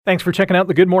Thanks for checking out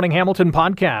the Good Morning Hamilton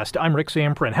podcast. I'm Rick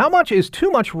Samprin. How much is too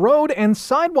much road and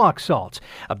sidewalk salt?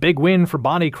 A big win for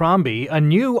Bonnie Crombie. A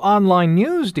new online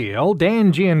news deal.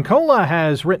 Dan Giancola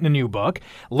has written a new book.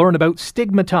 Learn about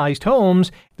stigmatized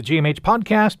homes. The GMH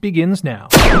podcast begins now.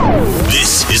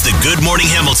 This is the Good Morning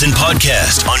Hamilton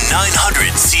podcast on 900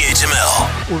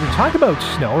 CHML. We're going to talk about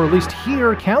snow, or at least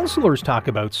hear councillors talk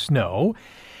about snow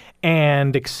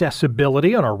and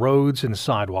accessibility on our roads and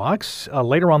sidewalks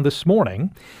later on this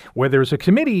morning, where there's a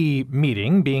committee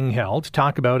meeting being held to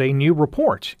talk about a new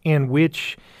report in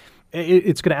which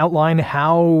it's going to outline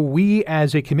how we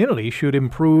as a community should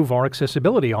improve our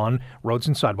accessibility on roads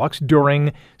and sidewalks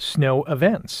during snow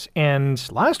events. And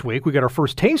last week, we got our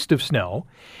first taste of snow.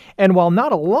 And while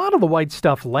not a lot of the white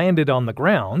stuff landed on the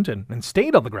ground and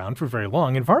stayed on the ground for very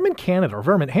long, Environment Canada, or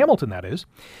Environment Hamilton that is,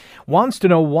 wants to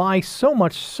know why so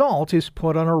much salt is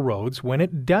put on our roads when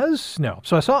it does snow.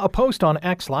 So I saw a post on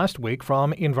X last week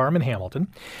from Environment Hamilton,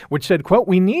 which said, quote,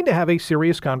 "We need to have a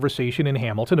serious conversation in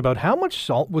Hamilton about how much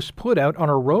salt was put out on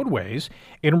our roadways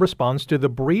in response to the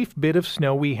brief bit of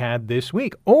snow we had this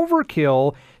week.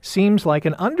 Overkill seems like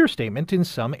an understatement in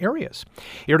some areas."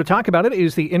 Here to talk about it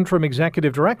is the Interim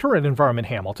Executive Director at Environment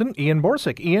Hamilton, Ian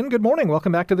Borsick. Ian, good morning.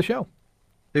 Welcome back to the show.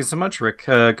 Thanks so much, Rick.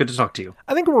 Good to talk to you.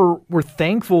 I think we're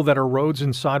thankful that our roads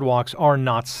and sidewalks are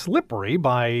not slippery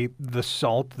by the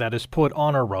salt that is put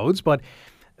on our roads. But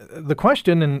the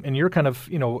question, and you're kind of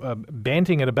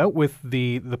banting it about with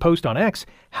the post on X,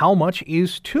 how much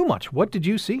is too much? What did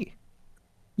you see?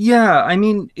 Yeah, I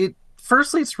mean,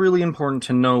 firstly, it's really important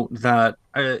to note that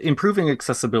improving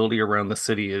accessibility around the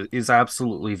city is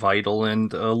absolutely vital.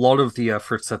 And a lot of the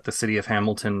efforts that the city of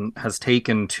Hamilton has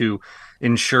taken to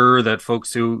ensure that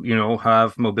folks who,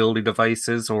 have mobility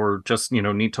devices or just,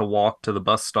 need to walk to the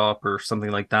bus stop or something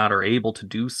like that are able to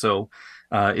do so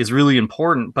is really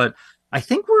important. But I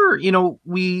think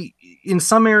we in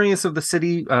some areas of the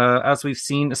city, as we've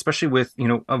seen, especially with,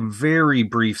 a very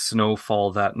brief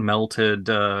snowfall that melted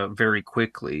very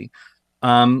quickly,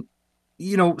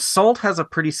 salt has a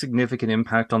pretty significant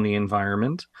impact on the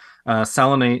environment.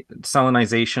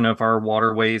 Salinization of our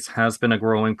waterways has been a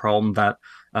growing problem that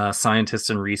scientists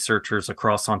and researchers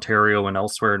across Ontario and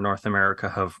elsewhere in North America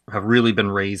have really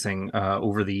been raising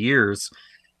over the years.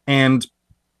 And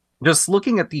just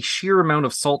looking at the sheer amount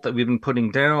of salt that we've been putting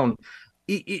down,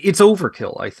 it's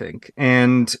overkill, I think.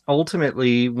 And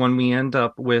ultimately, when we end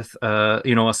up with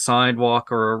a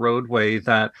sidewalk or a roadway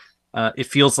that it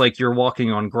feels like you're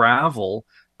walking on gravel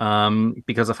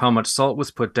because of how much salt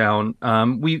was put down,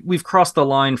 we've crossed the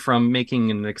line from making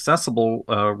an accessible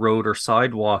road or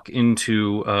sidewalk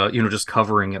into just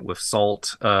covering it with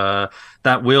salt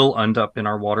that will end up in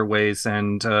our waterways,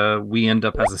 and we end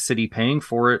up as a city paying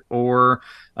for it or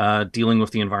dealing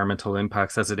with the environmental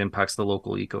impacts as it impacts the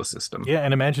local ecosystem. Yeah,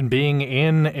 and imagine being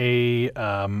in a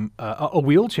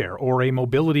wheelchair or a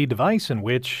mobility device in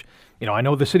which, I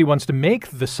know the city wants to make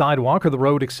the sidewalk or the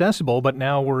road accessible, but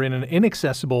now we're in an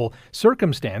inaccessible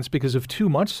circumstance because of too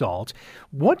much salt.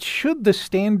 What should the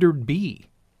standard be?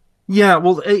 Yeah,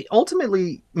 well,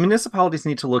 ultimately, municipalities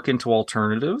need to look into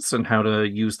alternatives and how to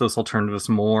use those alternatives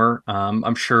more.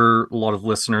 I'm sure a lot of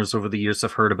listeners over the years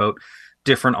have heard about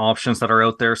different options that are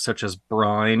out there, such as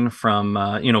brine from,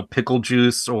 pickle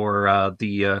juice, or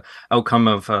the outcome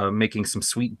of making some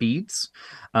sweet beets.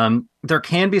 There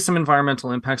can be some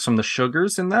environmental impacts from the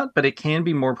sugars in that, but it can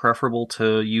be more preferable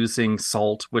to using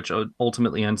salt, which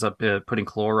ultimately ends up putting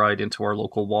chloride into our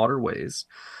local waterways.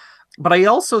 But I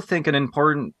also think an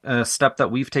important step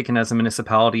that we've taken as a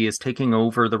municipality is taking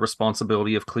over the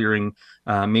responsibility of clearing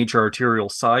major arterial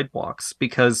sidewalks,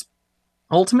 because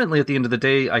ultimately, at the end of the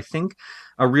day, I think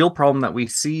a real problem that we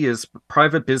see is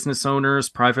private business owners,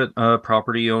 private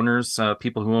property owners,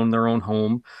 people who own their own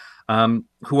home,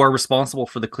 who are responsible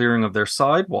for the clearing of their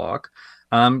sidewalk.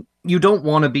 You don't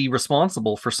want to be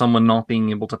responsible for someone not being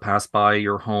able to pass by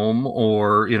your home,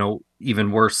 or,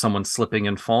 even worse, someone slipping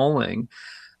and falling.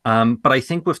 But I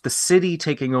think with the city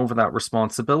taking over that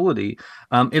responsibility,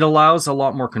 it allows a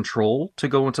lot more control to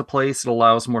go into place. It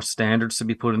allows more standards to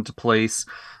be put into place.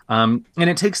 And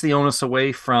it takes the onus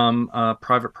away from a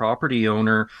private property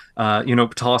owner,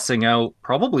 tossing out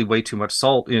probably way too much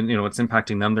salt. And, it's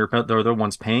impacting them. They're the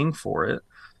ones paying for it.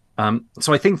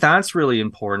 So I think that's really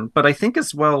important. But I think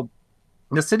as well,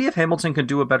 the city of Hamilton can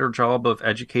do a better job of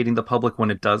educating the public when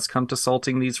it does come to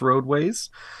salting these roadways.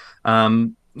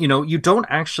 You don't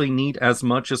actually need as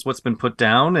much as what's been put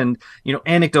down. And,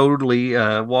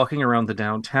 anecdotally, walking around the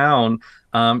downtown,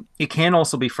 it can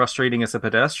also be frustrating as a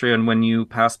pedestrian when you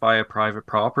pass by a private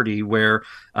property where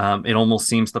it almost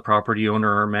seems the property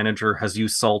owner or manager has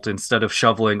used salt instead of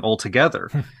shoveling altogether.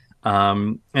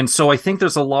 And so I think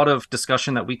there's a lot of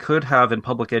discussion that we could have in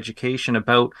public education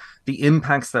about the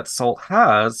impacts that salt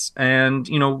has, and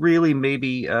really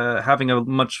maybe having a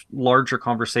much larger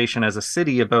conversation as a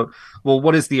city about, well,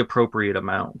 what is the appropriate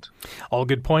amount? All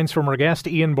good points from our guest,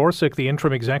 Ian Borsick, the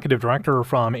Interim Executive Director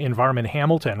from Environment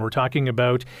Hamilton. We're talking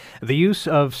about the use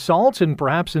of salt and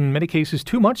perhaps in many cases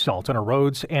too much salt on our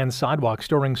roads and sidewalks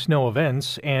during snow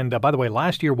events. And by the way,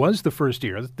 last year was the first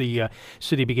year that the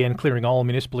city began clearing all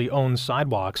municipally owned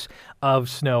sidewalks of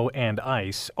snow and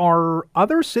ice. Are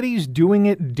other cities doing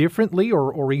it differently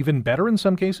or even better in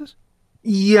some cases?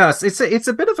 Yes, it's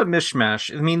a bit of a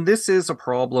mishmash. I mean, this is a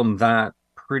problem that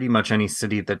pretty much any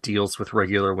city that deals with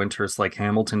regular winters like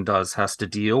Hamilton does has to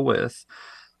deal with.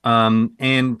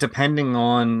 And depending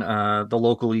on the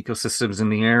local ecosystems in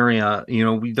the area,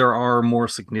 there are more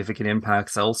significant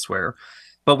impacts elsewhere.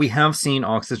 But we have seen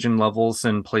oxygen levels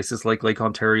in places like Lake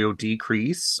Ontario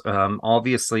decrease.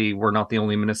 Obviously, we're not the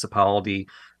only municipality,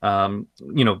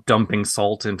 dumping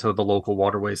salt into the local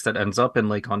waterways that ends up in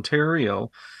Lake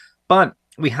Ontario. But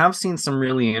we have seen some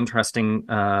really interesting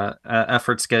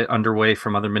efforts get underway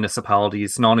from other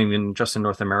municipalities, not even just in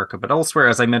North America, but elsewhere.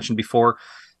 As I mentioned before,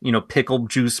 pickle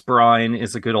juice brine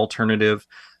is a good alternative.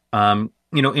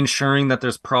 Ensuring that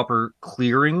there's proper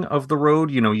clearing of the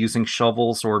road, using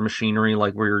shovels or machinery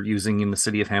like we're using in the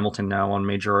city of Hamilton now on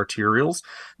major arterials,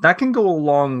 that can go a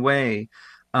long way.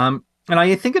 And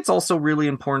I think it's also really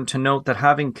important to note that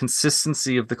having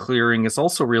consistency of the clearing is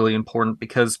also really important,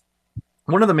 because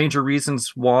one of the major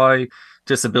reasons why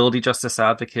disability justice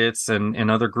advocates and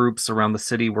other groups around the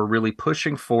city were really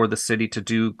pushing for the city to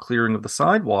do clearing of the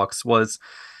sidewalks was,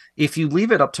 if you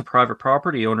leave it up to private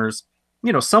property owners,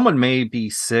 someone may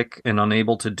be sick and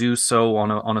unable to do so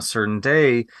on a certain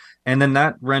day, and then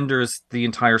that renders the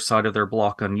entire side of their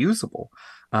block unusable.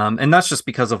 And that's just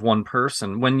because of one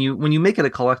person. When you make it a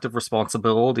collective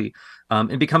responsibility,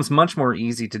 it becomes much more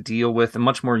easy to deal with and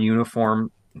much more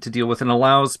uniform to deal with, and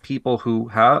allows people who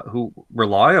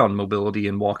rely on mobility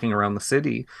and walking around the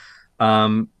city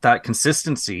that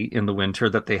consistency in the winter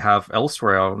that they have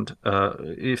elsewhere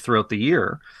throughout the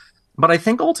year. But I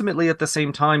think ultimately at the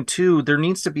same time, too, there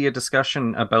needs to be a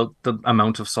discussion about the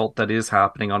amount of salt that is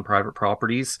happening on private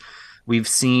properties. We've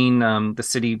seen the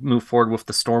city move forward with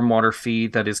the stormwater fee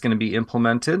that is going to be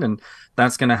implemented, and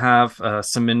that's going to have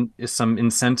some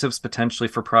incentives potentially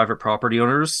for private property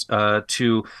owners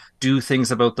to do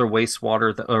things about their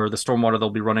wastewater or the stormwater they'll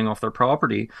be running off their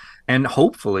property. And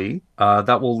hopefully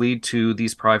that will lead to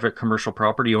these private commercial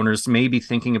property owners maybe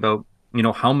thinking about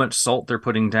how much salt they're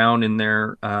putting down in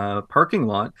their parking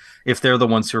lot if they're the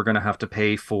ones who are going to have to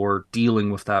pay for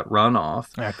dealing with that runoff.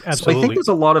 Absolutely. So I think there's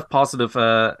a lot of positive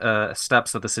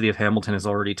steps that the city of Hamilton has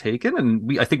already taken,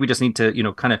 and I think we just need to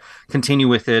kind of continue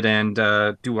with it and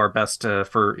do our best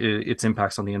for its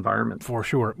impacts on the environment. For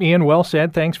sure. Ian, well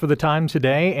said. Thanks for the time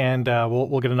today, and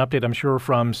we'll get an update, I'm sure,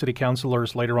 from city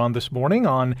councillors later on this morning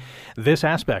on this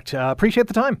aspect. Appreciate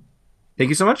the time. Thank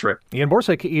you so much, Rick. Ian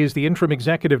Borsick is the Interim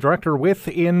Executive Director with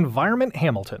Environment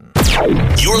Hamilton.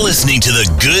 You're listening to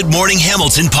the Good Morning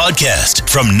Hamilton podcast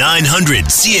from 900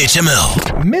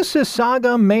 CHML.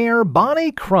 Mississauga Mayor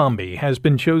Bonnie Crombie has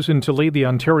been chosen to lead the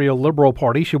Ontario Liberal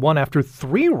Party. She won after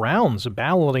 3 rounds of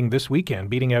balloting this weekend,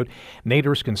 beating out Nate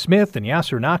Erskine-Smith and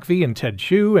Yasser Naqvi and Ted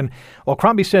Chu. And while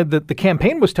Crombie said that the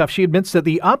campaign was tough, she admits that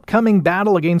the upcoming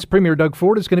battle against Premier Doug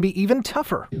Ford is going to be even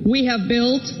tougher. We have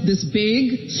built this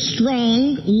big, strong,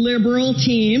 Liberal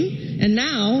team, and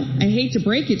now, I hate to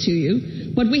break it to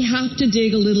you, but we have to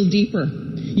dig a little deeper.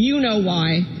 You know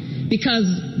why. Because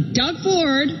Doug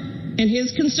Ford and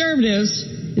his Conservatives,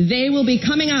 they will be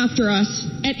coming after us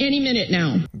at any minute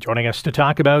now. Joining us to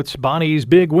talk about Bonnie's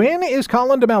big win is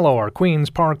Colin DeMello, our Queen's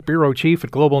Park Bureau Chief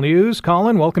at Global News.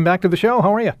 Colin, welcome back to the show.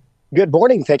 How are you? Good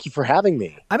morning. Thank you for having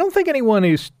me. I don't think anyone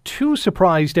is too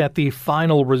surprised at the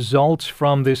final results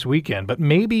from this weekend, but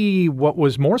maybe what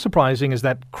was more surprising is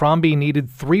that Crombie needed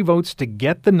 3 votes to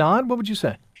get the nod. What would you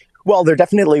say? Well, there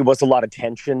definitely was a lot of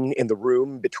tension in the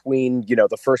room between,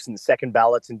 the first and the second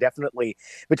ballots, and definitely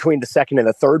between the second and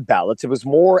the third ballots. It was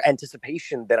more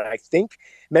anticipation than I think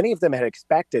many of them had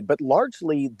expected, but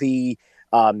largely the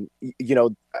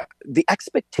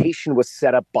expectation was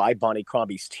set up by Bonnie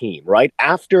Crombie's team, right?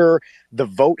 After the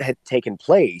vote had taken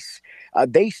place,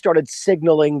 they started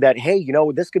signaling that, hey,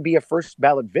 this could be a first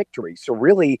ballot victory. So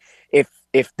really, if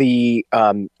the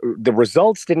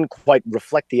results didn't quite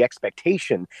reflect the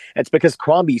expectation, it's because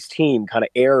Crombie's team kind of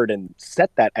erred and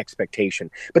set that expectation.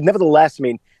 But nevertheless, I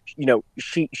mean,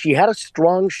 she had a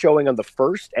strong showing on the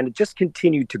first, and it just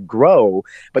continued to grow.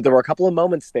 But there were a couple of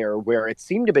moments there where it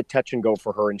seemed a bit touch and go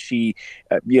for her, and she,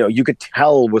 you could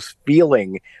tell was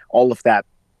feeling all of that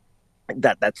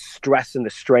stress and the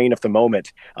strain of the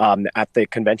moment at the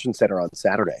convention center on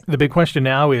Saturday. The big question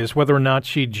now is whether or not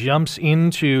she jumps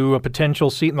into a potential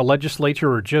seat in the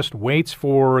legislature or just waits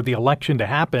for the election to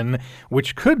happen,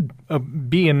 which could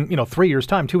be in 3 years'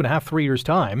 time, 2.5, 3 years'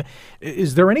 time.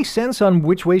 Is there any sense on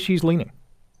which way she's leaning?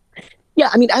 Yeah,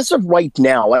 I mean, as of right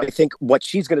now, I think what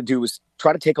she's going to do is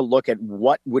try to take a look at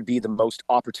what would be the most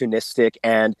opportunistic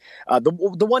and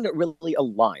the one that really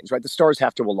aligns, right? The stars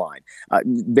have to align.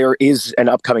 There is an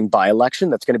upcoming by-election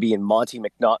that's going to be in Monty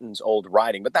McNaughton's old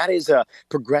riding, but that is a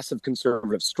progressive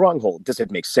conservative stronghold. Does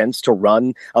it make sense to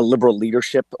run a Liberal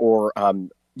leadership or, a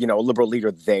Liberal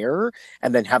leader there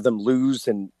and then have them lose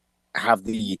and have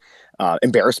the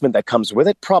embarrassment that comes with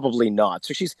it? Probably not.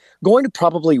 So she's going to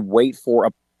probably wait for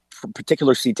a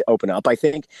particular seat to open up. I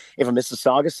think if a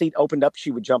Mississauga seat opened up,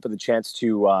 she would jump at the chance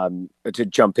to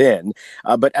jump in.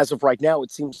 But as of right now,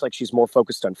 it seems like she's more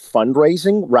focused on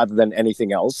fundraising rather than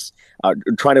anything else,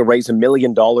 trying to raise $1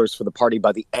 million for the party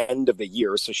by the end of the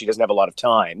year, so she doesn't have a lot of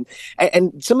time.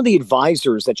 And some of the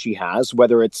advisors that she has,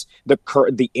 whether it's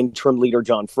the interim leader,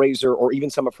 John Fraser, or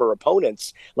even some of her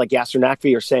opponents like Yasser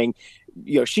Naqvi, are saying,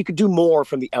 she could do more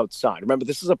from the outside. Remember,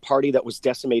 this is a party that was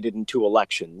decimated in 2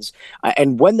 elections.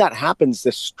 And when that happens,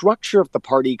 the structure of the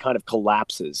party kind of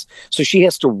collapses. So she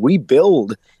has to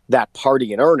rebuild that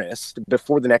party in earnest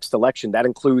before the next election. That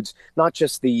includes not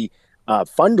just the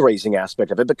fundraising aspect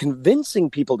of it, but convincing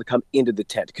people to come into the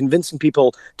tent, convincing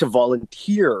people to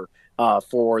volunteer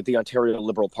for the Ontario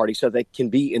Liberal Party so they can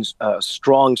be in a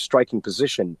strong striking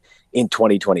position in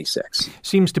 2026.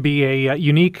 Seems to be a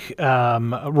unique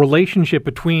relationship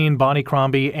between Bonnie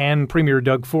Crombie and Premier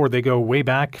Doug Ford. They go way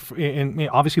back in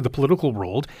obviously the political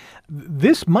world.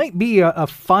 This might be a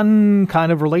fun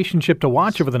kind of relationship to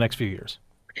watch over the next few years.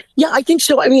 Yeah, I think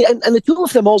so. I mean, and the two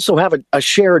of them also have a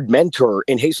shared mentor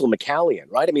in Hazel McCallion,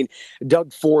 right? I mean,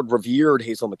 Doug Ford revered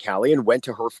Hazel McCallion, went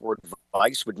to her for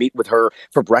advice, would meet with her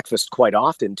for breakfast quite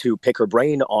often to pick her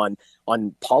brain on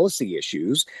policy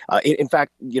issues. In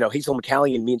fact, Hazel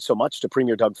McCallion means so much to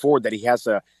Premier Doug Ford that he has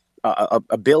a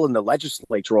bill in the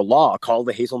legislature, a law called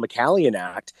the Hazel McCallion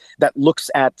Act, that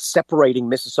looks at separating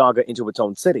Mississauga into its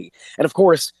own city. And of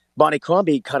course, Bonnie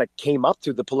Crombie kind of came up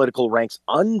through the political ranks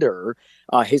under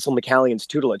Hazel McCallion's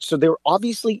tutelage. So there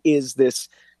obviously is this,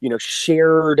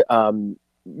 shared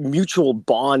mutual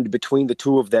bond between the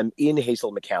two of them in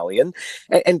Hazel McCallion.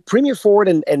 And Premier Ford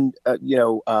and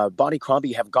Bonnie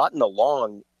Crombie have gotten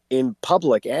along in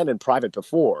public and in private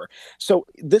before. So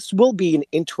this will be an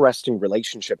interesting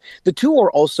relationship. The two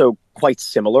are also quite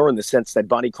similar in the sense that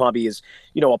Bonnie Crombie is,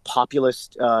 a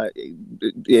populist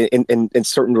in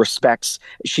certain respects.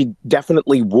 She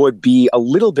definitely would be a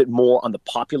little bit more on the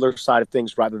popular side of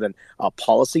things rather than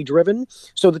policy driven.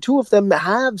 So the two of them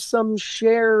have some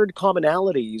shared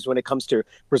commonalities when it comes to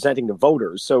presenting to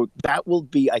voters. So that will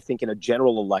be, I think, in a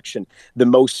general election, the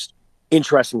most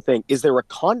interesting thing. Is there a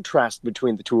contrast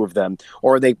between the two of them,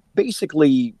 or are they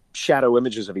basically shadow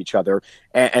images of each other?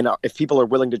 And if people are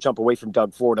willing to jump away from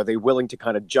Doug Ford, are they willing to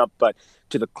kind of jump but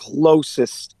to the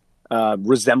closest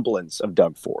resemblance of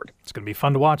Doug Ford? It's going to be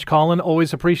fun to watch. Colin,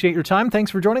 always appreciate your time. Thanks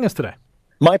for joining us today.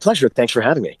 My pleasure. Thanks for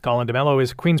having me. Colin DeMello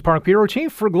is Queen's Park Bureau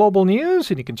Chief for Global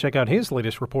News, and you can check out his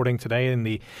latest reporting today in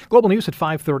the Global News at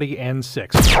 5:30 and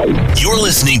 6. You're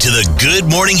listening to the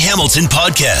Good Morning Hamilton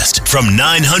podcast from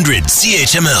 900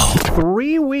 CHML.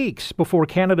 3 weeks before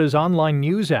Canada's Online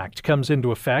News Act comes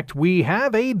into effect, we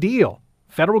have a deal.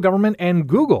 Federal government and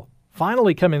Google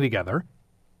finally coming together.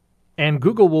 And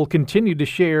Google will continue to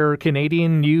share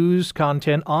Canadian news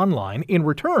content online in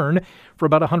return for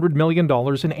about $100 million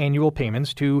in annual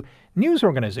payments to news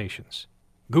organizations.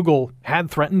 Google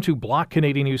had threatened to block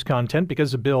Canadian news content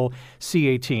because of Bill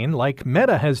C-18, like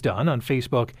Meta has done on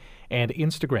Facebook and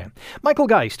Instagram. Michael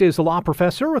Geist is a law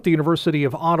professor at the University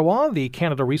of Ottawa, the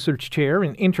Canada Research Chair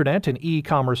in Internet and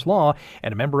E-commerce Law,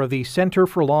 and a member of the Centre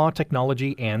for Law,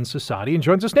 Technology and Society, and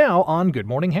joins us now on Good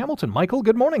Morning Hamilton. Michael,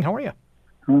 good morning. How are you?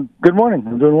 Good morning.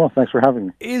 I'm doing well. Thanks for having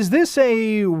me. Is this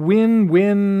a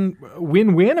win-win?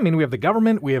 I mean, we have the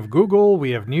government, we have Google, we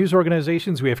have news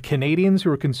organizations, we have Canadians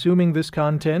who are consuming this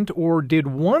content, or did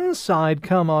one side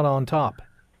come out on top?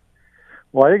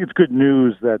 Well, I think it's good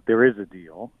news that there is a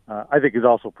deal. I think it's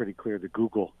also pretty clear that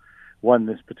Google won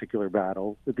this particular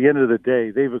battle. At the end of the day,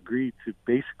 they've agreed to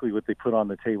basically what they put on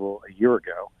the table a year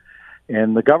ago.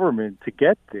 And the government, to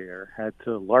get there, had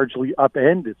to largely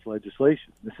upend its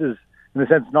legislation. This is in a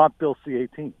sense, not Bill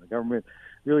C-18. The government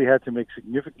really had to make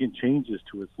significant changes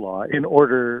to its law in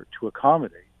order to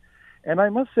accommodate. And I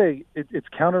must say, it's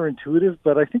counterintuitive,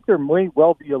 but I think there may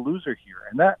well be a loser here.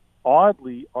 And that,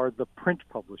 oddly, are the print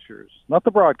publishers, not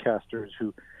the broadcasters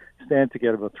who stand to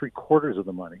get about 3/4 of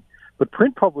the money, but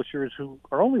print publishers who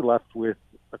are only left with,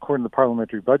 according to the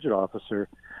Parliamentary Budget Officer,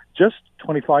 just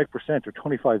 25% or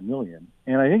 25 million.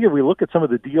 And I think if we look at some of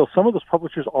the deals some of those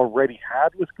publishers already had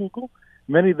with Google,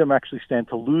 many of them actually stand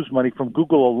to lose money from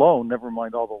Google alone, never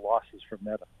mind all the losses from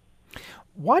Meta.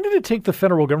 Why did it take the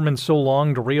federal government so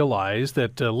long to realize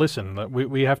that,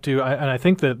 we have to, and I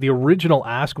think that the original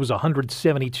ask was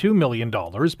 $172 million,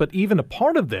 but even a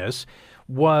part of this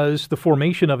was the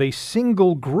formation of a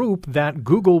single group that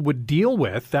Google would deal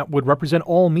with that would represent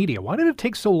all media. Why did it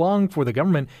take so long for the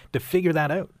government to figure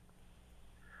that out?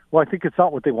 Well, I think it's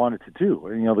not what they wanted to do.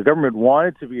 The government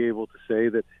wanted to be able to say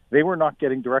that they were not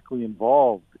getting directly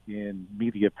involved in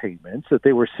media payments, that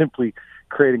they were simply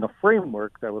creating a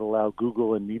framework that would allow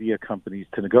Google and media companies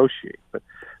to negotiate. But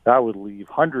that would leave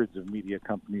hundreds of media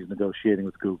companies negotiating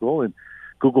with Google, and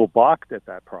Google balked at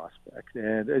that prospect.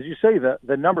 And as you say,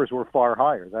 the numbers were far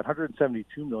higher. That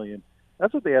 172 million,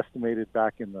 that's what they estimated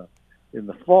back in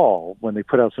the fall when they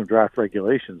put out some draft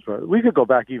regulations. But we could go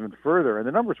back even further, and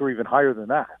the numbers were even higher than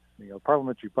that. The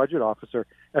Parliamentary Budget Officer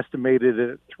estimated it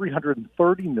at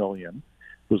 330 million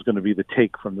was going to be the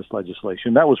take from this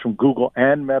legislation. That was from Google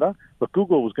and Meta, but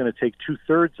Google was going to take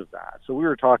 2/3 of that. So we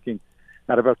were talking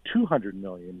at about 200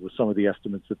 million with some of the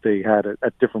estimates that they had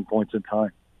at different points in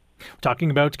time. Talking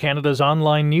about Canada's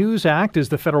Online News Act as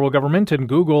the federal government and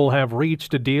Google have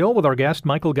reached a deal with our guest,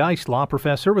 Michael Geist, law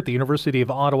professor with the University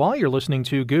of Ottawa. You're listening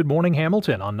to Good Morning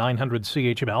Hamilton on 900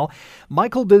 CHML.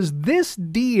 Michael, does this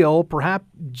deal perhaps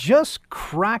just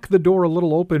crack the door a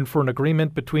little open for an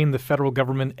agreement between the federal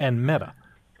government and Meta?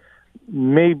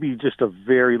 Maybe just a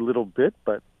very little bit,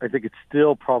 but I think it's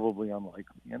still probably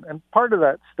unlikely. And part of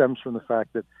that stems from the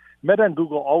fact that Meta and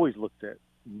Google always looked at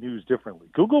news differently.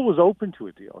 Google was open to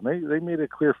a deal, and they made it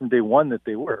clear from day one that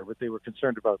they were, but they were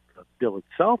concerned about the deal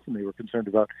itself, and they were concerned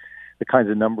about the kinds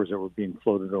of numbers that were being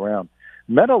floated around.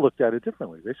 Meta looked at it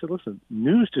differently. They said, listen,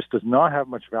 news just does not have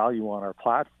much value on our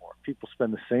platform. People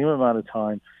spend the same amount of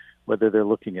time, whether they're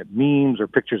looking at memes or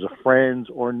pictures of friends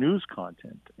or news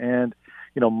content. And,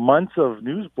 months of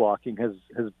news blocking has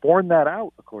borne that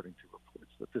out, according to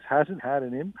reports, that this hasn't had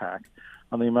an impact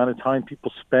on the amount of time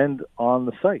people spend on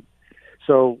the site.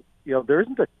 So, there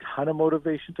isn't a ton of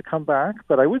motivation to come back,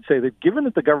 but I would say that given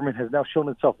that the government has now shown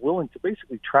itself willing to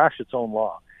basically trash its own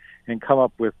law and come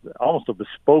up with almost a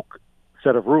bespoke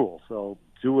set of rules, so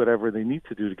do whatever they need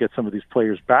to do to get some of these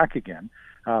players back again,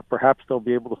 perhaps they'll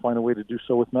be able to find a way to do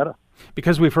so with Meta.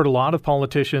 Because we've heard a lot of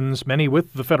politicians, many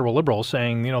with the federal Liberals,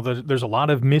 saying, there's a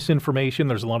lot of misinformation,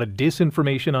 there's a lot of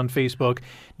disinformation on Facebook.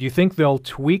 Do you think they'll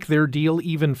tweak their deal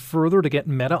even further to get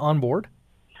Meta on board?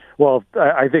 Well,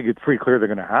 I think it's pretty clear they're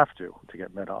going to have to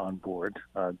get Meta on board.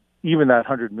 Even that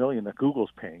 $100 million that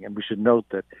Google's paying, and we should note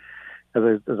that,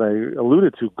 as I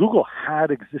alluded to, Google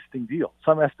had existing deals.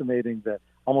 Some estimating that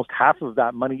almost half of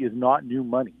that money is not new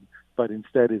money, but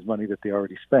instead is money that they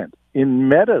already spent. In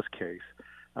Meta's case,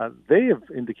 they have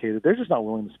indicated they're just not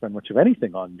willing to spend much of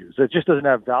anything on news. It just doesn't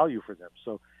have value for them.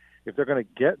 So if they're going to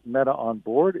get Meta on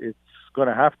board, it's going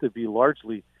to have to be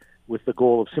largely with the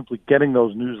goal of simply getting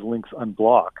those news links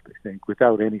unblocked, I think,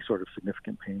 without any sort of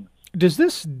significant payments. Does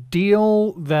this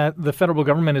deal that the federal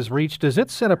government has reached, does it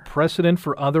set a precedent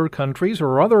for other countries, or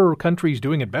are other countries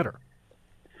doing it better?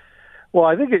 Well,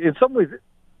 I think in some ways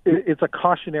it's a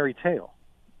cautionary tale.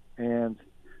 And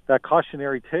that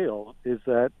cautionary tale is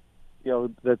that,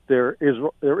 that there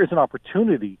is an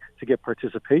opportunity to get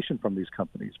participation from these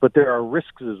companies, but there are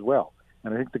risks as well.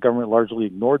 And I think the government largely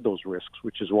ignored those risks,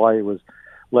 which is why it was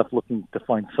left looking to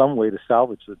find some way to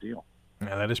salvage the deal.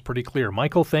 Yeah, that is pretty clear.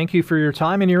 Michael, thank you for your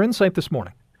time and your insight this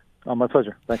morning. My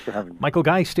pleasure. Thanks for having me. Michael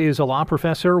Geist is a law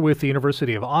professor with the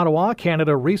University of Ottawa,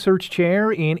 Canada Research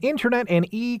Chair in Internet and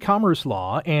E-commerce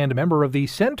Law, and a member of the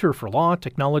Centre for Law,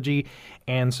 Technology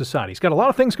and Society. He's got a lot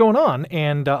of things going on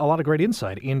and a lot of great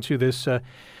insight into this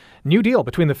new deal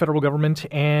between the federal government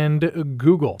and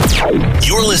Google.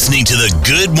 You're listening to the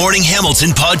Good Morning Hamilton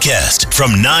podcast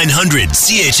from 900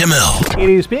 CHML. It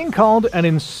is being called an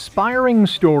inspiring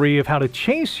story of how to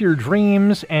chase your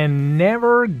dreams and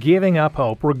never giving up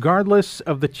hope, regardless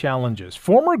of the challenges.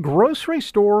 Former grocery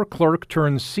store clerk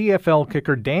turned CFL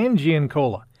kicker Dan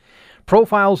Giancola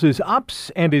profiles his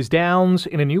ups and his downs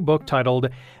in a new book titled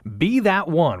Be That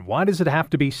One. Why does it have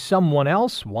to be someone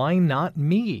else? Why not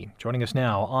me? Joining us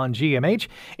now on GMH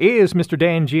is Mr.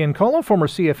 Dan Giancola, former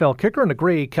CFL kicker and a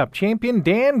Grey Cup champion.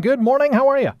 Dan, good morning. How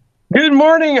are you? Good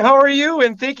morning. How are you?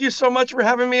 And thank you so much for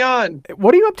having me on.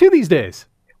 What are you up to these days?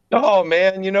 Oh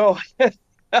man,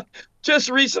 just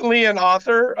recently an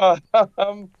author.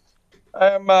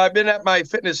 I've been at my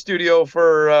fitness studio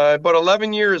for about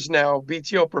 11 years now,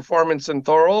 BTO Performance in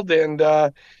Thorold, and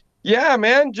yeah,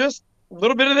 man, just a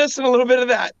little bit of this and a little bit of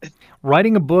that.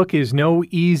 Writing a book is no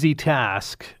easy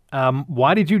task.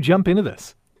 Why did you jump into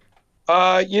this?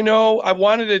 I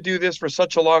wanted to do this for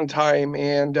such a long time,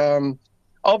 and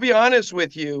I'll be honest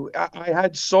with you, I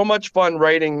had so much fun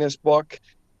writing this book.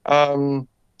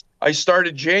 I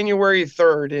started January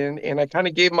 3rd, and I kind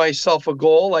of gave myself a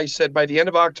goal. I said by the end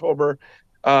of October,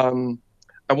 I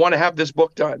want to have this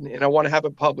book done and I want to have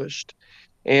it published.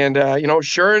 And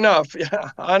sure enough,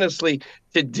 honestly,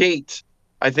 to date,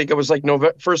 I think it was like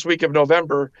first week of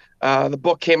November, the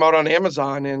book came out on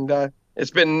Amazon, and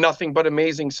it's been nothing but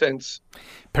amazing since.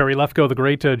 Perry Lefko, the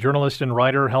great journalist and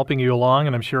writer, helping you along,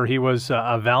 and I'm sure he was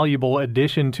a valuable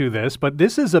addition to this. But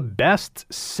this is a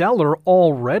bestseller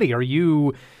already. Are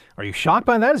you shocked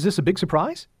by that? Is this a big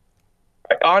surprise?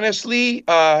 Honestly,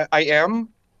 I am.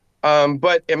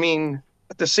 But I mean,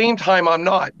 at the same time, I'm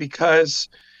not, because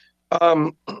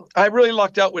I really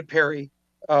lucked out with Perry.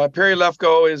 Perry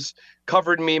Lefko has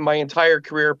covered me my entire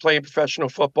career playing professional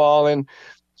football. And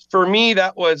for me,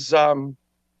 that was kind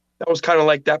of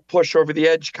like that push over the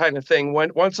edge kind of thing.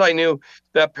 Once I knew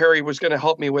that Perry was going to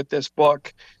help me with this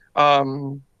book,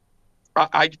 I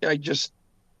just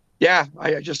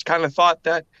kind of thought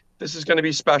that this is going to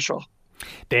be special.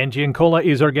 Dan Giancola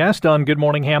is our guest on Good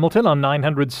Morning Hamilton on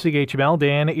 900 CHML.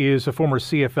 Dan is a former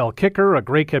CFL kicker, a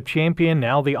Grey Cup champion,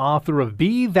 now the author of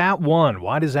Be That One.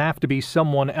 Why does it have to be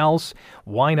someone else?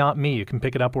 Why not me? You can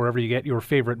pick it up wherever you get your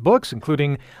favorite books,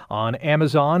 including on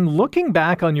Amazon. Looking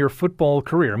back on your football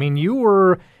career, I mean, you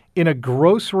were in a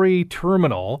grocery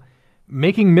terminal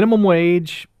making minimum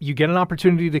wage. You get an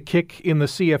opportunity to kick in the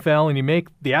CFL, and you make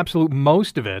the absolute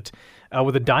most of it.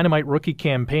 With a dynamite rookie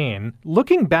campaign.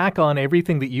 Looking back on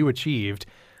everything that you achieved,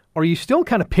 are you still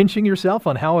kind of pinching yourself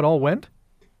on how it all went?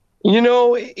 When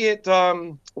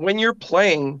you're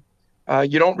playing,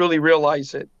 you don't really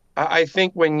realize it. I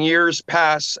think when years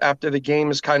pass after the game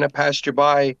has kind of passed you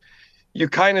by, you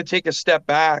kind of take a step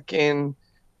back and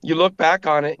you look back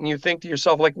on it and you think to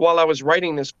yourself, like, while I was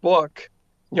writing this book,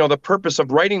 the purpose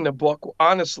of writing the book,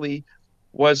 honestly,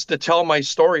 was to tell my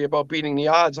story about beating the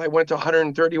odds. I went to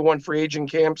 131 free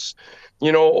agent camps,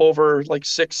 over like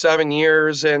 6-7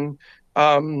 years, and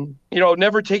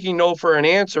never taking no for an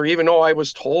answer, even though I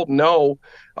was told no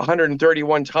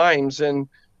 131 times. And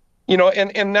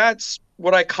and that's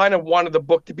what I kind of wanted the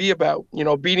book to be about,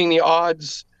 beating the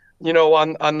odds,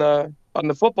 on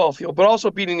the football field, but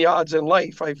also beating the odds in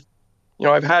life.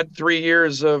 I've had 3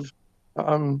 years of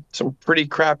some pretty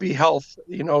crappy health,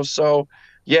 so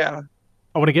yeah.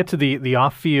 I want to get to the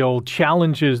off-field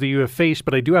challenges that you have faced,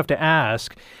 but I do have to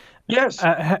ask. Yes.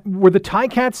 Were the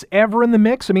Ticats ever in the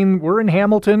mix? I mean, we're in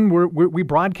Hamilton. We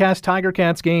broadcast Tiger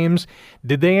Cats games.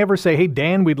 Did they ever say, hey,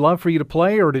 Dan, we'd love for you to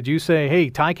play? Or did you say, hey,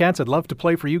 Ticats, I'd love to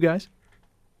play for you guys?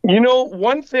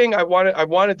 One thing I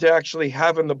wanted to actually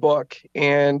have in the book,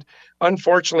 and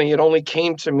unfortunately, it only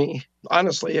came to me.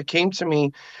 Honestly, it came to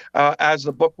me as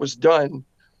the book was done.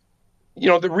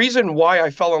 The reason why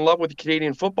I fell in love with the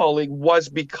Canadian Football League was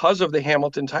because of the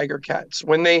Hamilton Tiger Cats.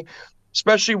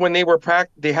 Especially when they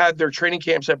had their training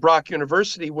camps at Brock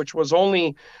University, which was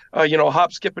only,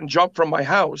 hop, skip, and jump from my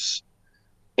house.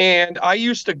 And I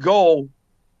used to go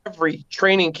every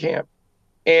training camp,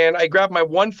 and I grabbed my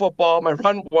one football,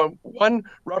 one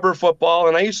rubber football,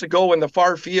 and I used to go in the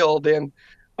far field and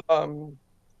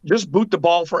just boot the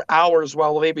ball for hours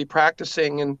while they'd be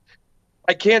practicing. And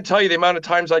I can't tell you the amount of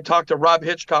times I talked to Rob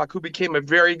Hitchcock, who became a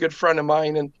very good friend of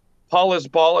mine, and Paulus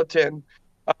Bolleton,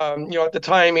 at the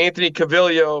time, Anthony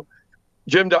Cavillo,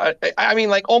 Jim. I mean,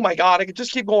 like, oh my God, I could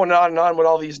just keep going on and on with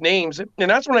all these names. And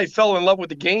that's when I fell in love with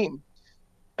the game.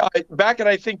 Back in,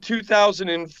 I think,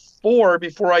 2004,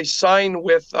 before I signed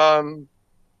with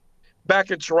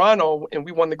back in Toronto, and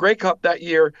we won the Grey Cup that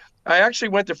year, I actually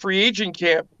went to free agent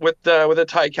camp with the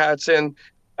Ticats, and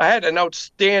I had an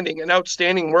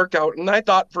outstanding workout, and I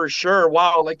thought for sure,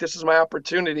 wow, like, this is my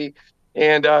opportunity.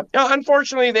 And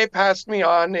unfortunately, they passed me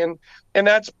on, and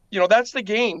that's the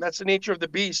game, that's the nature of the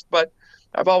beast. But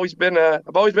I've always been a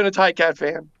Ticat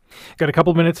fan. Got a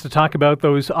couple minutes to talk about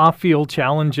those off-field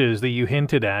challenges that you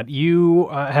hinted at. You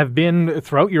have been,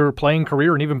 throughout your playing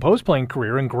career and even post-playing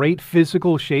career, in great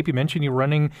physical shape. You mentioned you were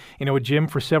running, a gym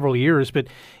for several years, but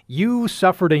you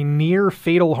suffered a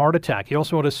near-fatal heart attack. You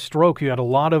also had a stroke. You had a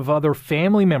lot of other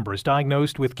family members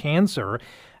diagnosed with cancer.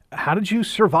 How did you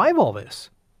survive all this?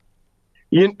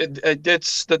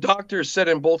 It's the doctor said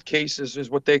in both cases is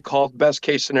what they called best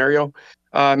case scenario.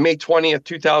 May 20th,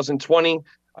 2020,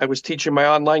 I was teaching my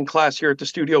online class here at the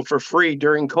studio for free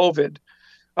during COVID.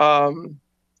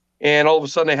 And all of a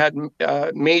sudden I had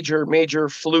major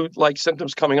flu-like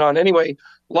symptoms coming on. Anyway,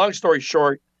 long story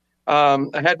short, I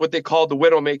had what they called the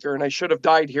widowmaker, and I should have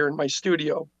died here in my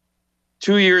studio.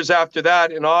 2 years after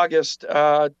that, in August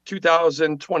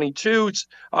 2022, it's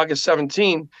August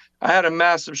 17, I had a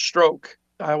massive stroke,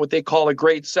 what they call a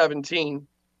grade 17.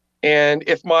 And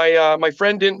if my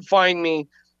friend didn't find me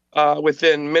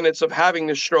within minutes of having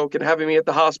this stroke and having me at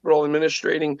the hospital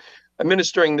administering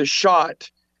the shot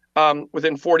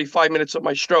within 45 minutes of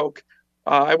my stroke,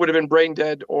 I would have been brain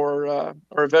dead or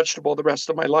a vegetable the rest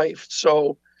of my life.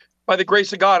 So by the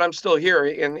grace of God, I'm still here.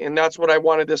 And that's what I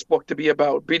wanted this book to be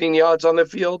about, beating the odds on the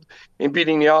field and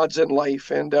beating the odds in life.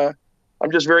 And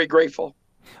I'm just very grateful.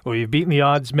 Well, you've beaten the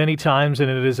odds many times, and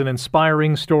it is an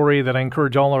inspiring story that I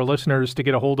encourage all our listeners to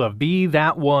get a hold of. Be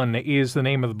That One is the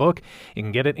name of the book. You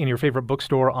can get it in your favorite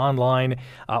bookstore, online,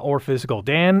 or physical.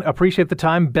 Dan, appreciate the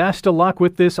time. Best of luck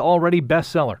with this already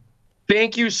bestseller.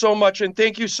 Thank you so much, and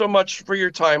thank you so much for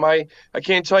your time. I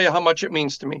can't tell you how much it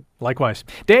means to me. Likewise.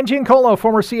 Dan Giancola,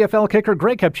 former CFL kicker,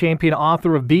 Grey Cup champion,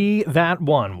 author of Be That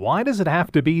One. Why does it have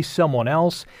to be someone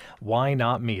else? Why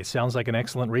not me? It sounds like an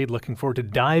excellent read. Looking forward to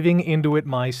diving into it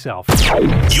myself.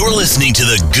 You're listening to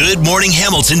the Good Morning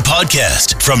Hamilton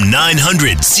podcast from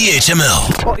 900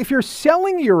 CHML. Well, if you're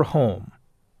selling your home,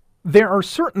 there are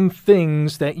certain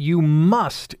things that you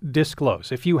must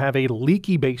disclose. If you have a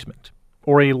leaky basement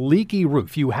or a leaky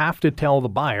roof, you have to tell the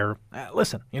buyer,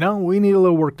 listen, we need a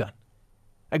little work done.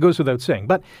 That goes without saying.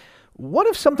 But what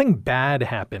if something bad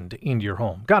happened in your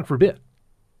home? God forbid.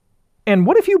 And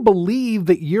what if you believe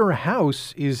that your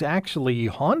house is actually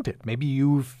haunted? Maybe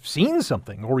you've seen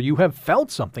something or you have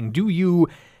felt something. Do you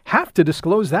have to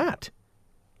disclose that?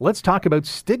 Let's talk about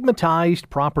stigmatized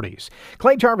properties.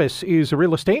 Clay Jarvis is a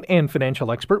real estate and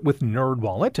financial expert with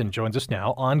NerdWallet and joins us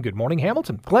now on Good Morning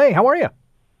Hamilton. Clay, how are you?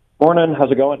 Morning.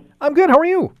 How's it going? I'm good. How are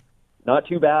you? Not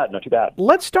too bad. Not too bad.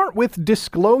 Let's start with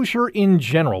disclosure in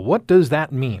general. What does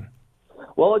that mean?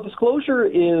 Well, a disclosure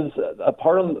is a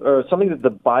part of or something that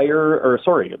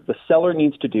the seller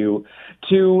needs to do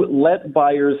to let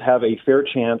buyers have a fair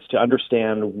chance to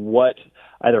understand what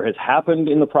either has happened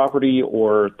in the property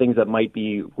or things that might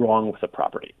be wrong with the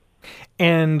property.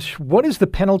 And what is the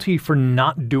penalty for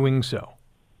not doing so?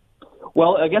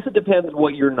 Well, I guess it depends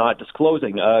what you're not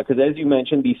disclosing, because as you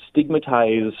mentioned, these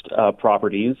stigmatized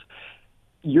properties,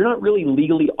 you're not really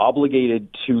legally obligated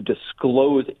to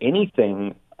disclose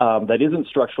anything that isn't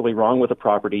structurally wrong with a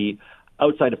property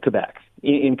outside of Quebec.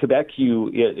 In Quebec,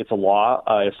 it's a law.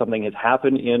 If something has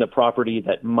happened in a property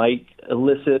that might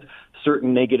elicit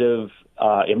certain negative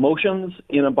emotions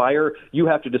in a buyer, you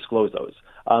have to disclose those.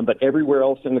 But everywhere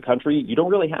else in the country, you don't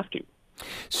really have to.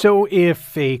 So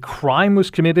if a crime was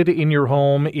committed in your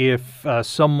home, if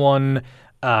someone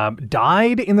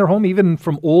died in their home, even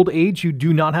from old age, you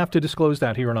do not have to disclose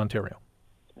that here in Ontario?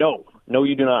 No,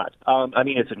 you do not.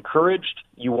 It's encouraged.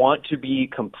 You want to be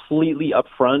completely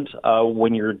upfront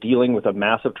when you're dealing with a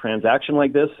massive transaction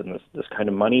like this and this kind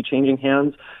of money changing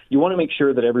hands. You want to make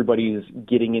sure that everybody's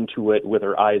getting into it with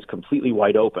their eyes completely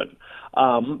wide open.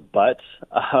 But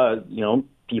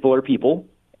people are people.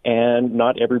 And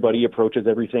not everybody approaches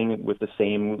everything with the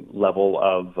same level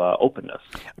of openness.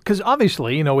 Because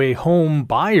obviously, a home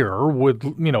buyer would,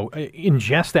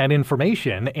 ingest that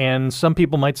information, and some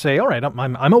people might say, all right,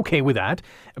 I'm okay with that,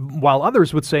 while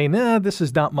others would say, nah, this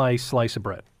is not my slice of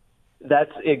bread.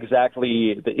 That's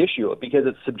exactly the issue, because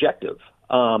it's subjective.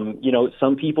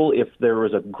 Some people, if there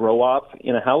was a grow-op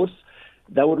in a house,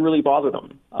 that would really bother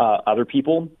them. Other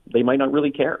people, they might not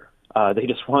really care. They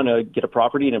just want to get a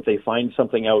property, and if they find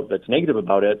something out that's negative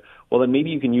about it, well, then maybe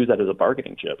you can use that as a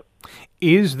bargaining chip.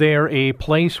 Is there a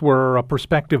place where a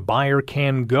prospective buyer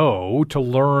can go to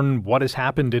learn what has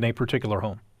happened in a particular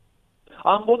home?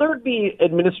 Well, there would be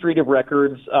administrative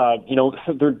records.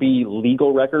 There'd be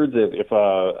legal records if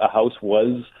a house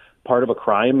was part of a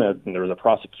crime and there was a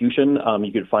prosecution.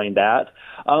 You could find that.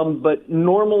 But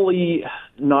normally,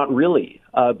 not really.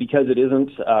 Because it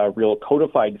isn't a real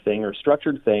codified thing or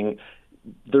structured thing,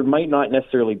 there might not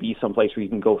necessarily be some place where you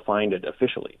can go find it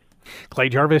officially. Clay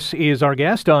Jarvis is our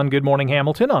guest on Good Morning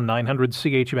Hamilton on 900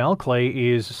 CHML. Clay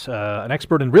is an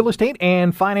expert in real estate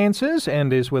and finances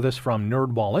and is with us from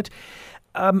NerdWallet.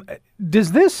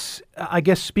 Does this,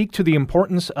 speak to the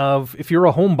importance of, if you're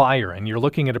a home buyer and you're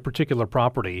looking at a particular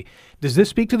property, does this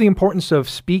speak to the importance of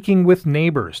speaking with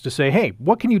neighbors to say, hey,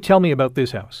 what can you tell me about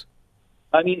this house?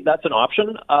 That's an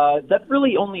option. That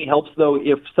really only helps, though,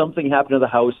 if something happened to the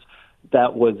house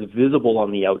that was visible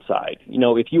on the outside. You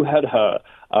know, if you had a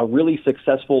really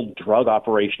successful drug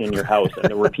operation in your house and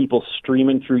there were people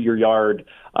streaming through your yard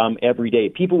every day,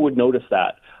 people would notice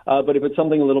that. But if it's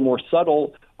something a little more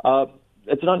subtle,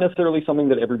 it's not necessarily something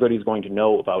that everybody's going to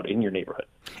know about in your neighborhood.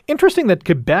 Interesting that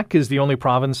Quebec is the only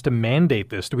province to mandate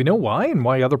this. Do we know why and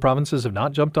why other provinces have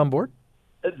not jumped on board?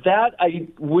 That I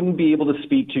wouldn't be able to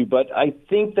speak to, but I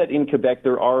think that in Quebec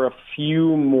there are a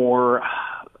few more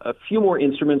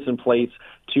instruments in place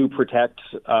to protect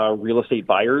real estate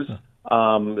buyers.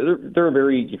 They're a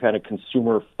very kind of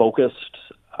consumer-focused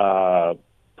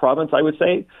province, I would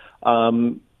say.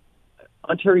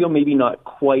 Ontario maybe not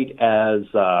quite as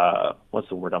what's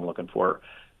the word I'm looking for?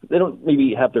 They don't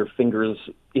maybe have their fingers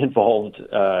involved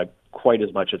quite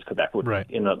as much as Quebec would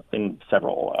in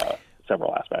several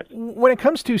aspects. When it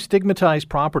comes to stigmatized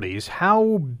properties,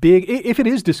 how big, if it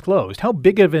is disclosed, how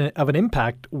big of an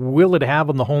impact will it have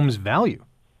on the home's value?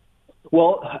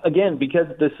 Well, again, because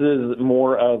this is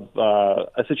more of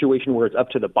a situation where it's up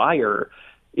to the buyer,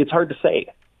 it's hard to say.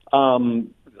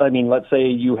 I mean, let's say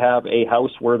you have a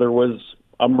house where there was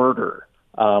a murder,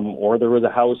 or there was a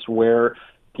house where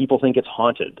people think it's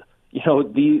haunted. You know,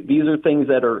 these are things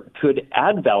that could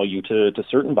add value to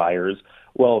certain buyers.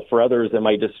 Well, for others, it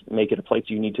might just make it a place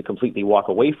you need to completely walk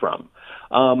away from.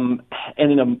 And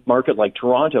in a market like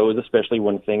Toronto, especially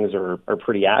when things are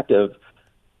pretty active,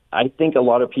 I think a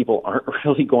lot of people aren't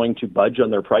really going to budge on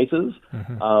their prices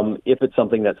if it's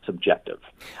something that's subjective.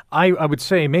 I would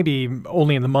say maybe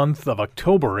only in the month of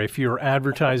October, if you're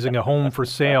advertising a home for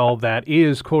sale that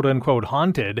is quote-unquote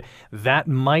haunted, that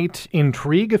might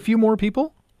intrigue a few more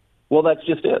people? Well, that's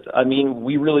just it. I mean,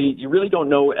 you really don't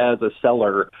know as a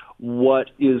seller what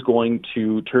is going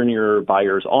to turn your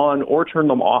buyers on or turn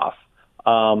them off.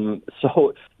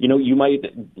 So, you know, you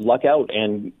might luck out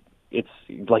and it's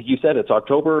like you said, it's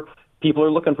October. People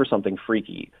are looking for something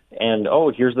freaky. And,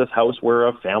 here's this house where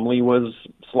a family was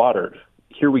slaughtered.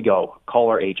 Here we go. Call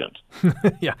our agent.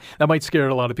 Yeah, that might scare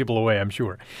a lot of people away, I'm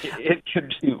sure. It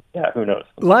could too. Yeah, who knows?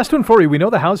 Last one for you. We know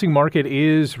the housing market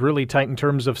is really tight in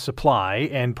terms of supply,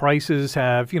 and prices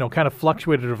have, kind of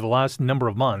fluctuated over the last number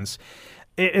of months.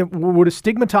 Would a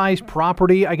stigmatized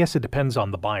property, I guess it depends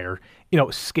on the buyer,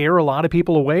 scare a lot of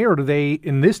people away, or do they,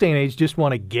 in this day and age, just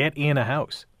want to get in a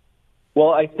house?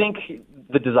 Well, I think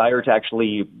the desire to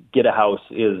actually get a house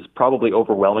is probably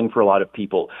overwhelming for a lot of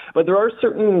people. But there are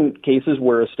certain cases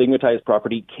where a stigmatized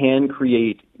property can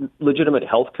create legitimate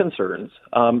health concerns.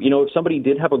 If somebody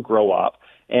did have a grow up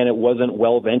and it wasn't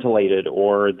well ventilated,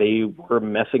 or they were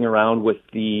messing around with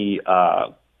the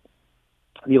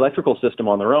electrical system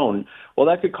on their own, well,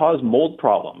 that could cause mold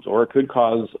problems, or it could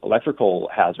cause electrical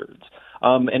hazards.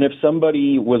 And if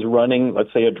somebody was running,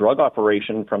 let's say, a drug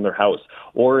operation from their house,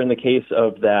 or in the case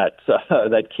of that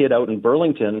kid out in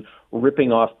Burlington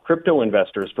ripping off crypto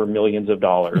investors for millions of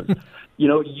dollars,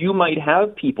 you might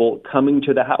have people coming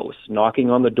to the house, knocking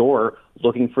on the door,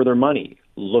 looking for their money,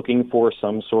 looking for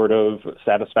some sort of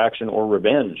satisfaction or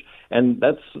revenge. And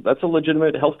that's a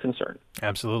legitimate health concern.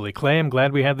 Absolutely. Clay, I'm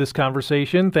glad we had this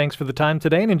conversation. Thanks for the time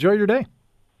today, and enjoy your day.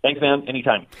 Thanks, man.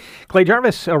 Anytime. Clay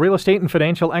Jarvis, a real estate and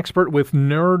financial expert with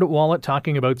NerdWallet,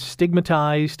 talking about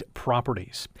stigmatized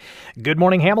properties. Good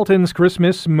Morning Hamilton's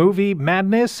Christmas movie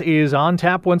madness is on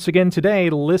tap once again today.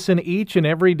 Listen each and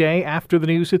every day after the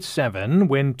news at 7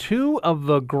 when two of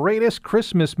the greatest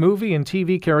Christmas movie and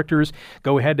TV characters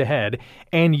go head-to-head,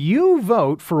 and you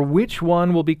vote for which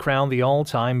one will be crowned the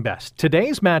all-time best.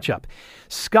 Today's matchup,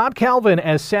 Scott Calvin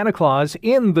as Santa Claus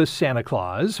in The Santa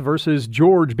Claus versus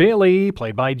George Bailey,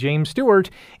 played by James Stewart,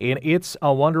 in It's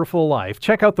a Wonderful Life.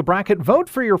 Check out the bracket. Vote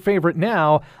for your favorite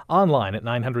now online at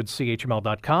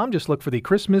 900CHML.com. Just look for the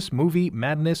Christmas Movie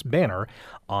Madness banner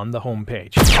on the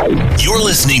homepage. You're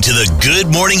listening to the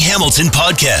Good Morning Hamilton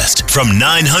podcast from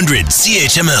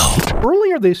 900CHML.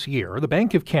 Earlier this year, the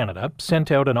Bank of Canada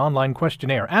sent out an online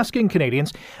questionnaire asking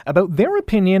Canadians about their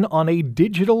opinion on a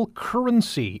digital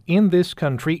currency in this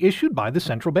country issued by the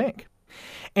central bank.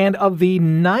 And of the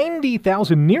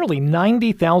nearly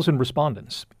 90,000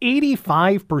 respondents,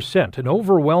 85%, an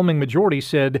overwhelming majority,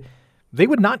 said they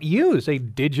would not use a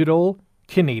digital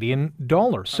Canadian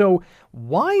dollar. So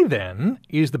why then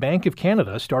is the Bank of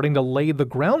Canada starting to lay the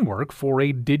groundwork for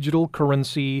a digital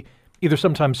currency either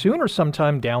sometime soon or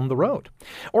sometime down the road?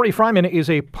 Ori Fryman is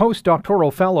a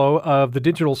postdoctoral fellow of the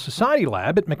Digital Society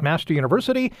Lab at McMaster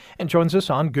University and joins us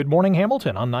on Good Morning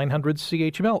Hamilton on 900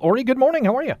 CHML. Ori, good morning.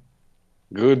 How are you?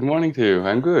 Good morning to you.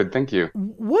 I'm good. Thank you.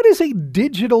 What is a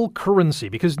digital currency?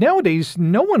 Because nowadays,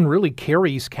 no one really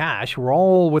carries cash. We're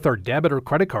all with our debit or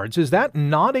credit cards. Is that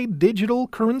not a digital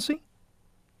currency?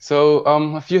 So,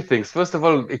 a few things. First of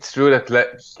all, it's true that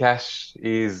cash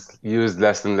is used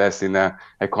less and less in an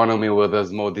economy where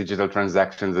there's more digital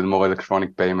transactions and more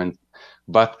electronic payment.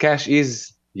 But cash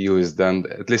is used, and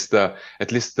according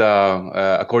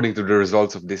to the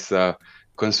results of this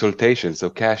consultation,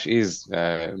 so cash is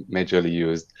majorly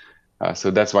used. So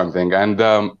that's one thing. And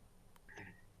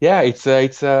yeah, it's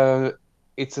a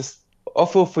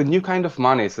offer for new kind of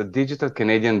money. It's a digital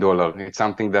Canadian dollar. It's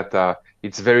something that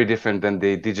it's very different than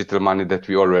the digital money that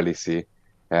we already see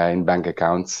in bank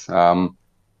accounts. The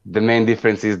main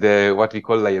difference is the what we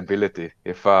call liability.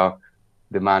 If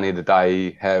the money that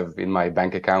I have in my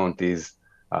bank account is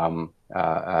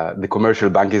the commercial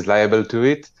bank is liable to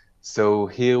it. So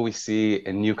here we see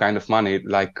a new kind of money,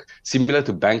 like similar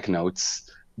to banknotes.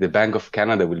 The Bank of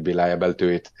Canada will be liable to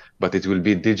it, but it will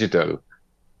be digital.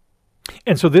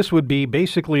 And so this would be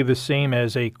basically the same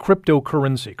as a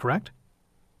cryptocurrency, correct?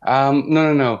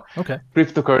 No. Okay.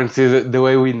 Cryptocurrencies, the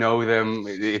way we know them,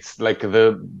 it's like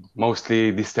they're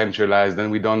mostly decentralized,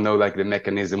 and we don't know like the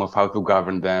mechanism of how to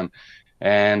govern them.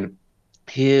 And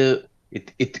here,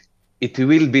 it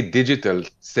will be digital,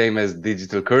 same as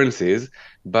digital currencies,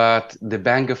 but the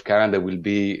Bank of Canada will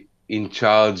be in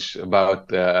charge about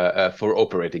for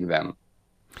operating them.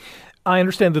 I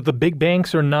understand that the big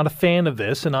banks are not a fan of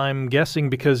this, and I'm guessing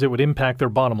because it would impact their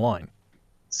bottom line.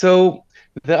 So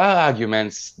there are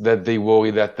arguments that they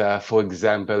worry that, for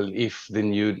example, if the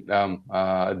new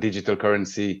digital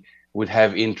currency would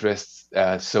have interests,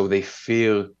 so they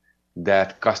feel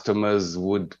that customers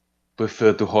would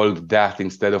prefer to hold that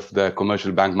instead of the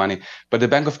commercial bank money. But the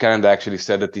Bank of Canada actually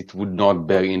said that it would not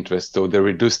bear interest, so they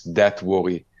reduced that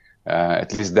worry,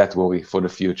 at least that worry for the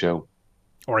future.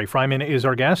 Ori Fryman is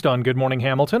our guest on Good Morning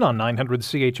Hamilton on 900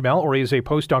 CHML. Ori is a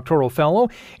postdoctoral fellow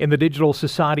in the Digital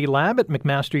Society Lab at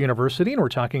McMaster University, and we're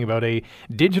talking about a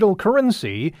digital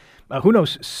currency, who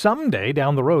knows, someday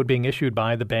down the road being issued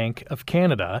by the Bank of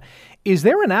Canada. Is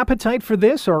there an appetite for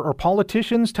this? Are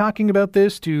politicians talking about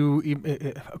this?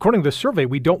 According to the survey,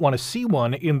 we don't want to see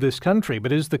one in this country,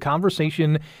 but is the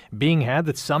conversation being had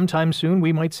that sometime soon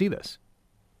we might see this?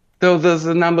 So there's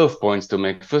a number of points to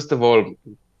make. First of all,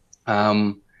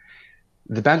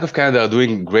 the Bank of Canada are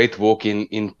doing great work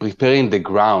in preparing the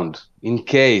ground in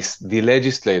case the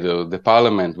legislator, the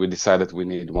parliament, will decide that we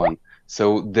need one.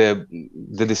 So the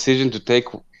decision to take,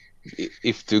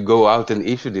 if to go out and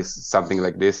issue something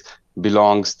like this,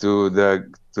 belongs to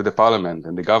the parliament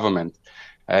and the government.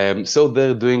 So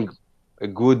they're doing a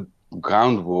good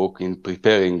groundwork in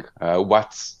preparing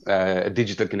what a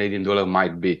digital Canadian dollar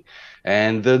might be.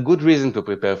 And the good reason to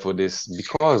prepare for this,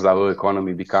 because our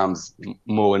economy becomes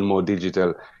more and more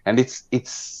digital, and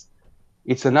it's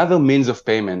another means of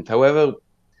payment. However,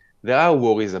 there are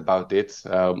worries about it,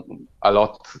 a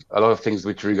lot of things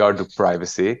with regard to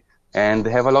privacy, and they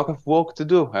have a lot of work to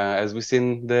do, as we've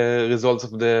seen the results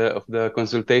of the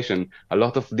consultation. A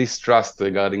lot of distrust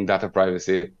regarding data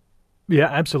privacy. Yeah,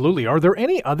 absolutely. Are there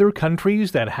any other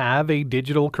countries that have a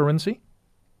digital currency?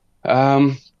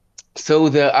 So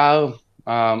there are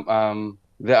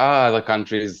other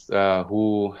countries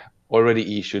who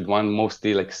already issued one,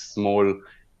 mostly like small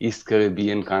East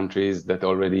Caribbean countries that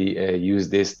already use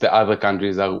this. The other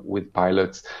countries are with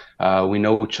pilots. We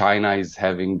know China is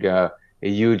having a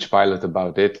huge pilot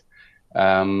about it.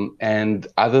 And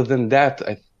other than that,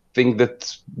 I think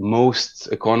that most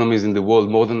economies in the world,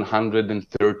 more than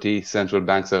 130 central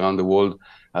banks around the world,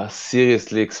 are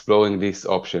seriously exploring this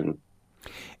option.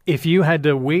 If you had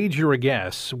to wager a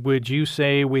guess, would you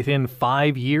say within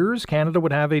 5 years Canada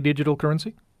would have a digital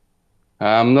currency?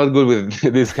 I'm not good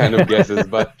with these kind of guesses,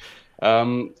 but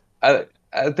I'll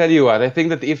tell you what, I think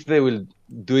that if they will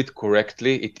do it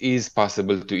correctly, it is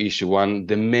possible to issue one.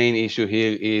 The main issue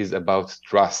here is about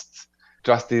trust.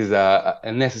 Trust is a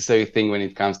necessary thing when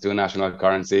it comes to a national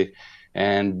currency,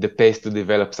 and the pace to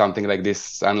develop something like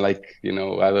this, unlike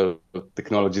other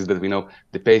technologies that we know,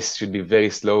 the pace should be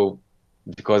very slow,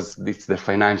 because it's the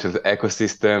financial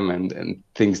ecosystem and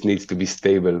things needs to be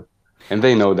stable. And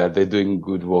they know that. They're doing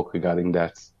good work regarding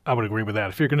that. I would agree with that.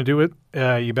 If you're going to do it,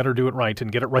 you better do it right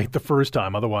and get it right the first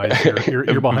time. Otherwise, you're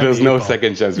behind There's the no ball.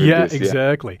 second chance with yeah, this.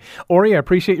 Exactly. Ori, I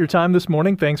appreciate your time this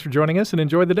morning. Thanks for joining us and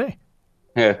enjoy the day.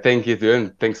 Yeah, thank you too,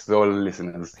 and thanks to all the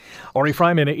listeners. Ori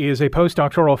Fryman is a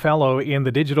postdoctoral fellow in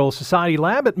the Digital Society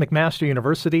Lab at McMaster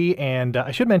University, and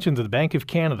I should mention that the Bank of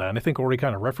Canada, and I think Ori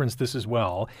kind of referenced this as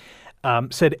well,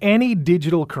 said any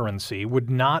digital currency would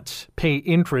not pay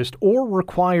interest or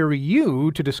require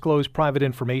you to disclose private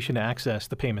information to access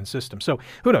the payment system. So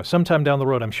who knows? Sometime down the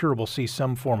road, I'm sure we'll see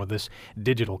some form of this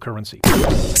digital currency.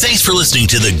 Thanks for listening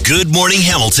to the Good Morning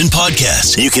Hamilton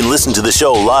podcast. You can listen to the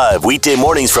show live weekday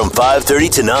mornings from 5:30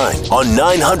 to 9 on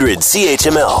 900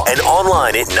 CHML and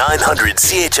online at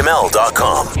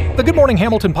 900CHML.com. The Good Morning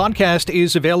Hamilton podcast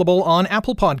is available on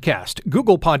Apple Podcast,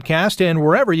 Google Podcast, and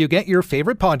wherever you get your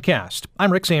favorite podcast.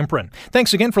 I'm Rick Samprin.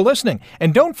 Thanks again for listening.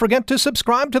 And don't forget to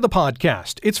subscribe to the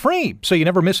podcast. It's free, so you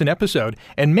never miss an episode.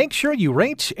 And make sure you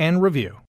rate and review.